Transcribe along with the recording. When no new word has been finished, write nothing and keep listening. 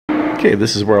Okay,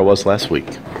 this is where I was last week.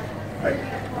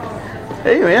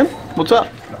 Hey man, what's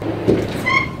up?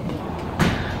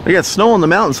 We got snow on the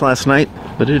mountains last night,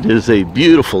 but it is a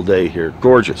beautiful day here.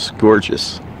 Gorgeous,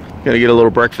 gorgeous. Gonna get a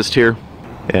little breakfast here,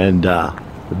 and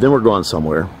then we're going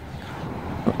somewhere.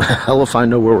 Hell if I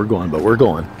know where we're going, but we're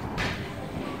going.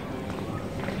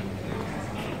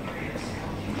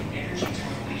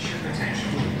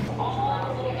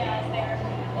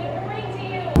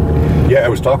 Yeah, I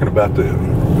was talking about the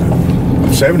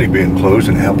 70 being closed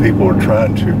and how people are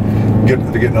trying to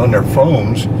getting on their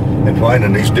phones and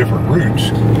finding these different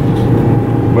routes.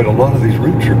 But a lot of these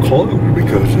routes are closed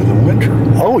because of the winter.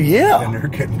 Oh yeah. And they're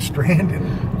getting stranded.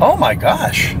 Oh my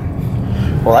gosh.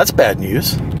 Well, that's bad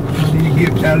news. You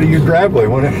get out of your driveway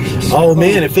when it's Oh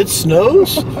man, if it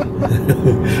snows,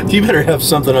 you better have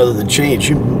something other than change.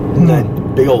 You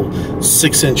that big old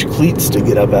 6-inch cleats to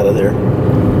get up out of there.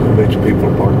 I bet you people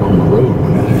are parking on the road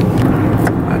when that happens.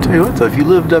 I tell you what, though, if you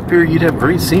lived up here, you'd have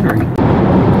great scenery.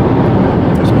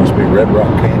 This must be Red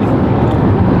Rock Canyon.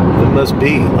 It must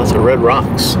be. Lots of red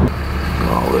rocks.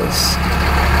 All this.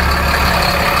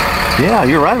 Yeah,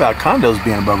 you're right about condos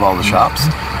being above all the shops.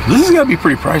 This has got to be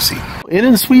pretty pricey.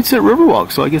 Inn & Suites at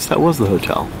Riverwalk, so I guess that was the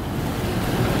hotel.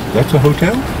 That's a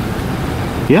hotel?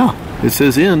 Yeah, it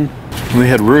says Inn. We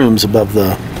had rooms above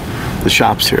the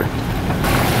shops here.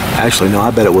 Actually, no,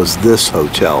 I bet it was this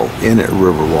hotel, Inn at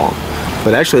Riverwalk.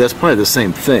 But actually, that's probably the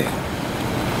same thing.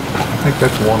 I think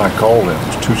that's the one I called in. It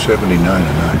was $279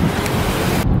 a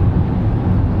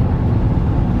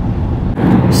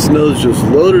night. Snow's just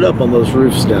loaded up on those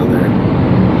roofs down there.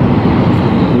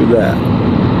 Look at that.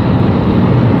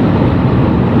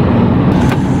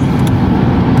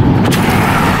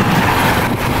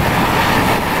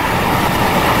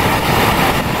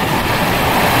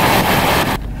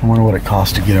 I wonder what it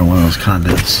costs to get in one of those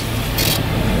condos.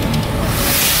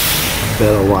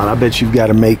 Bet a lot. I bet you've got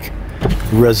to make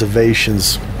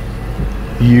reservations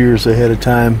years ahead of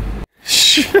time.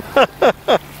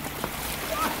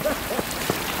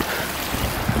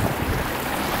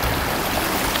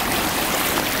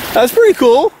 That's pretty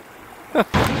cool.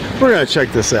 We're gonna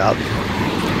check this out.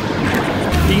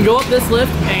 You can go up this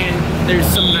lift and there's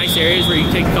some nice areas where you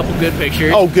can take a couple good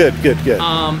pictures. Oh, good.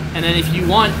 And then if you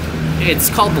want, it's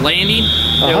called the landing.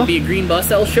 There will be a green bus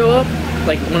that will show up,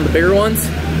 like one of the bigger ones.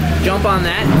 Jump on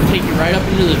that and take you right up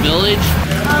into the village.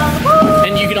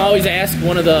 And you can always ask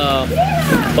one of the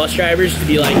bus drivers to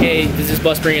be like, hey, does this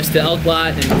bus bring us to Elk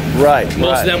Lot? And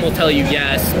most of them will tell you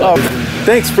yes. Oh,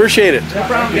 thanks, appreciate it. No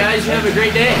problem, guys. You have a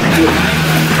great day.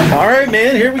 All right,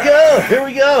 man, here we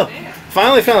go.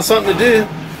 Finally found something to do.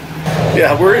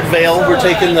 Yeah, we're at Vail. We're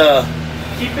taking the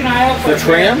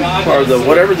tram or the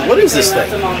whatever. What is this thing?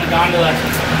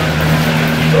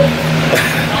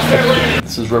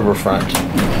 This is Riverfront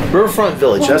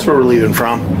Village. That's where we're leaving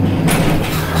from.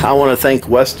 I want to thank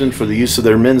Weston for the use of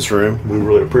their men's room. We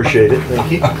really appreciate it.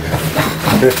 Thank you.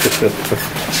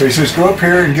 So he says, go up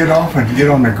here and get off and get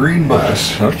on the green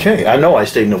bus. Okay, I know I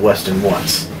stayed in the Weston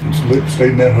once.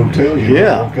 Stayed in that hotel. You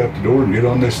Yeah. walk out the door and get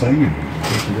on this thing and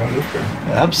take you right up there.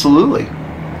 Absolutely.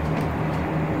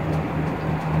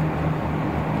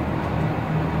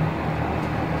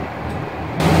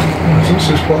 Is this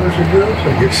as far as it goes?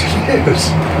 I guess it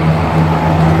is.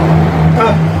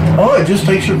 Oh, it just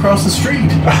takes you across the street.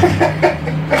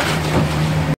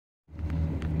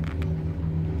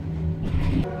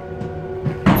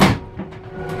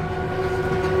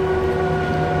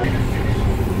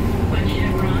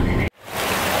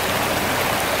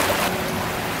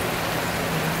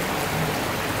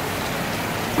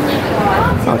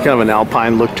 Kind of an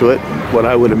alpine look to it, what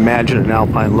I would imagine an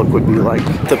alpine look would be like.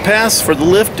 The pass for the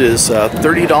lift is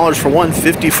 $30 for one,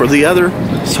 $50 for the other,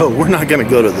 so we're not going to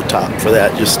go to the top for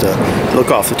that, just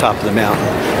look off the top of the mountain,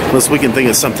 unless we can think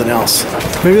of something else.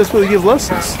 Maybe that's where they give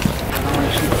lessons.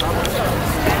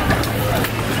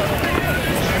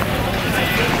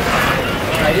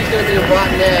 Alright, he's going to do a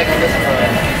rotten egg on this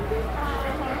one.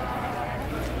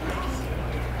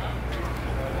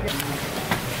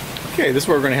 Okay, this is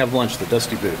where we're going to have lunch, the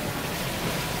Dusty Boot.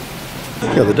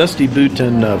 Yeah, the Dusty Boot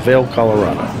in Vail,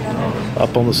 Colorado.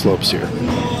 Up on the slopes here.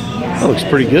 That looks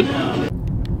pretty good.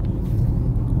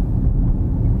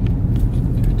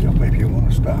 Tell me if you want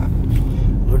to stop.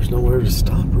 There's nowhere to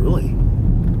stop, really.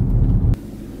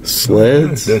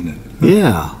 Sleds? Doesn't it?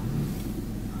 Yeah.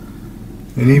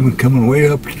 And even coming way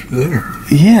up there.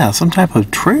 Yeah, some type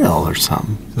of trail or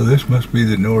something. So this must be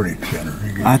the Nordic Center.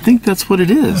 I think that's what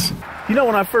it is. You know,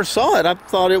 when I first saw it, I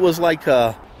thought it was like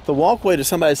the walkway to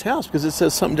somebody's house because it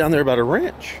says something down there about a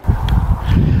ranch.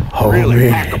 Oh, really?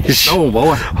 Oh,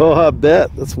 boy. Oh, I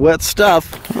bet. That's wet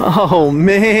stuff. Oh,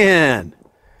 man.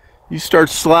 You start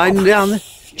sliding down there.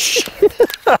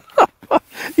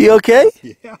 You okay?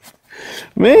 Yeah.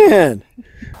 Man.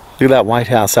 Look at that White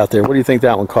House out there. What do you think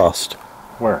that one cost?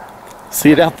 Where?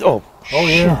 See it out there? Oh. Oh,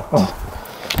 yeah. Oh.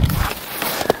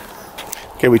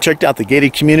 Okay, we checked out the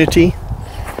gated community.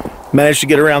 Managed to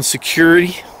get around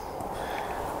security.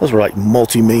 Those were like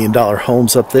multi-million-dollar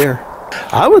homes up there.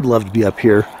 I would love to be up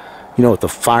here, you know, with the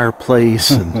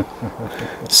fireplace and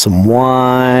some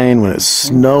wine when it's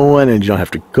snowing and you don't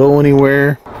have to go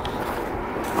anywhere.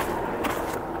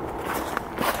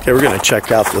 Okay, we're gonna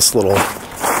check out this little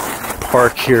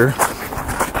park here.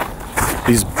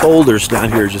 These boulders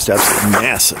down here are just absolutely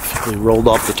massive. They rolled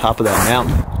off the top of that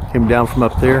mountain, came down from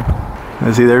up there.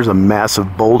 And see, there's a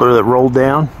massive boulder that rolled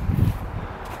down.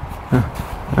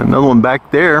 Another one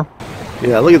back there.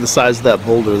 Yeah, look at the size of that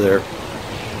boulder there.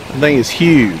 That thing is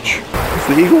huge. It's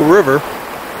the Eagle River.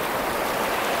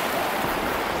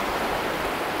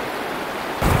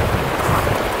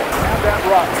 That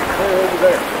rock clear over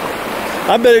there.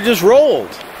 I bet it just rolled.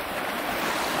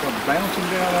 Come bouncing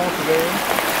down off of there.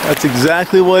 That's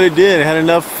exactly what it did. It had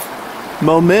enough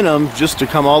momentum just to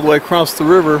come all the way across the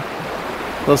river.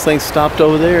 Those things stopped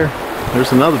over there.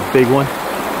 There's another big one.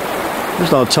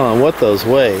 There's no telling what those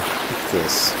weigh. Look at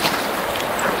this.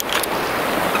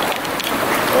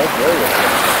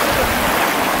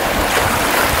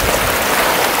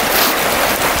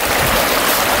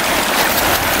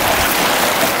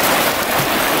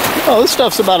 Oh, this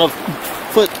stuff's about a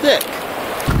foot thick.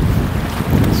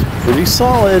 It's pretty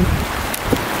solid.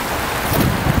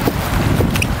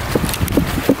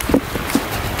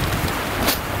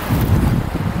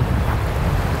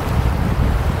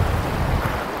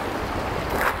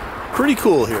 Pretty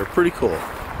cool here, pretty cool.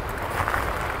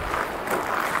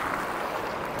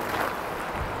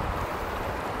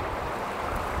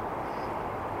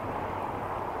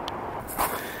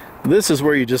 This is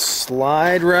where you just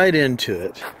slide right into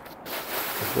it.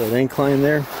 That incline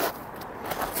there,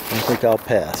 I think I'll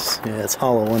pass. Yeah, it's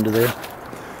hollow under there.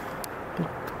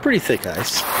 Pretty thick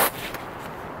ice.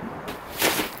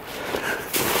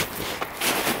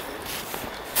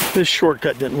 This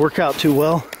shortcut didn't work out too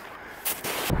well.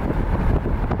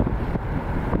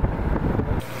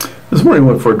 This morning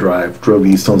went for a drive, drove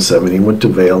east on 70, went to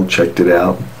Vail, checked it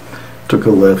out, took a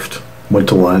lift, went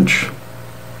to lunch.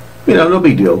 You know, no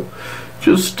big deal.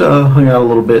 Just hung out a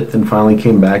little bit, then finally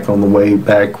came back. On the way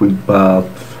back, we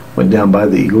went down by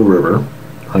the Eagle River,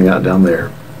 hung out down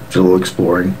there, did a little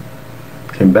exploring,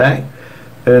 came back,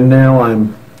 and now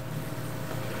I'm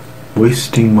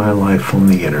wasting my life on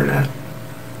the internet.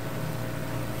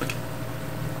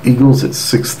 Eagle's at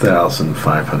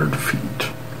 6,500 feet.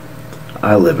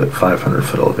 I live at 500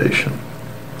 foot elevation.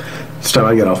 This time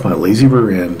I got off my lazy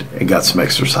rear end and got some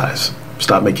exercise.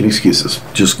 Stop making excuses.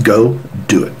 Just go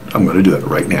do it. I'm going to do it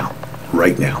right now.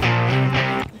 Right now.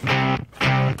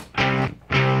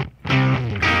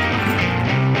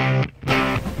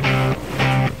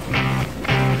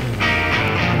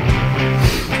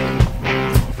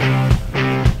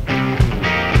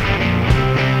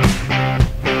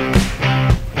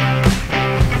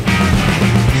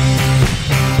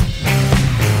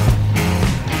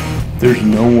 There's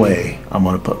no way I'm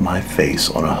going to put my face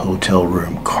on a hotel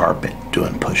room carpet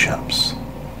doing push-ups.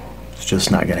 It's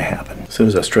just not going to happen. As soon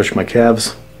as I stretch my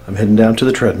calves, I'm heading down to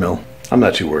the treadmill. I'm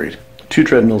not too worried. 2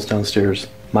 treadmills downstairs.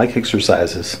 Mike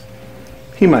exercises.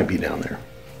 He might be down there.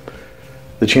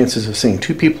 The chances of seeing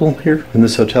 2 people here in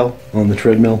this hotel on the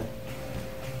treadmill,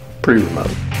 pretty remote.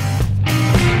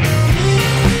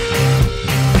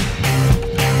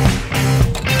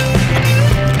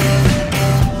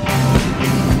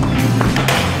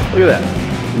 Look at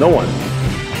that. No one.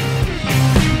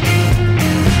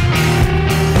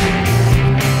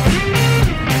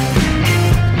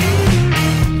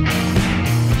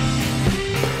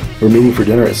 We're meeting for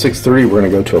dinner at 6:30. We're going to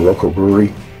go to a local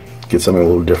brewery, get something a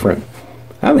little different.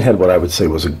 I haven't had what I would say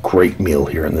was a great meal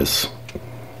here in this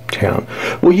town.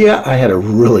 Well, yeah, I had a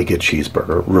really good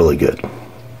cheeseburger, really good.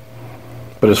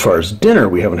 But as far as dinner,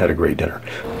 we haven't had a great dinner.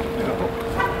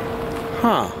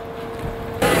 Huh.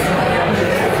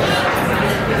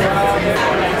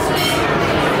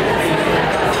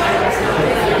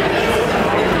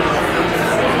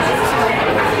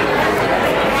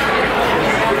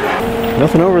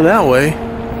 Nothing over that way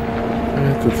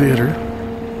at the theater.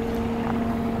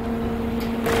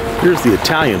 Here's the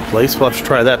Italian place. We'll have to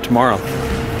try that tomorrow.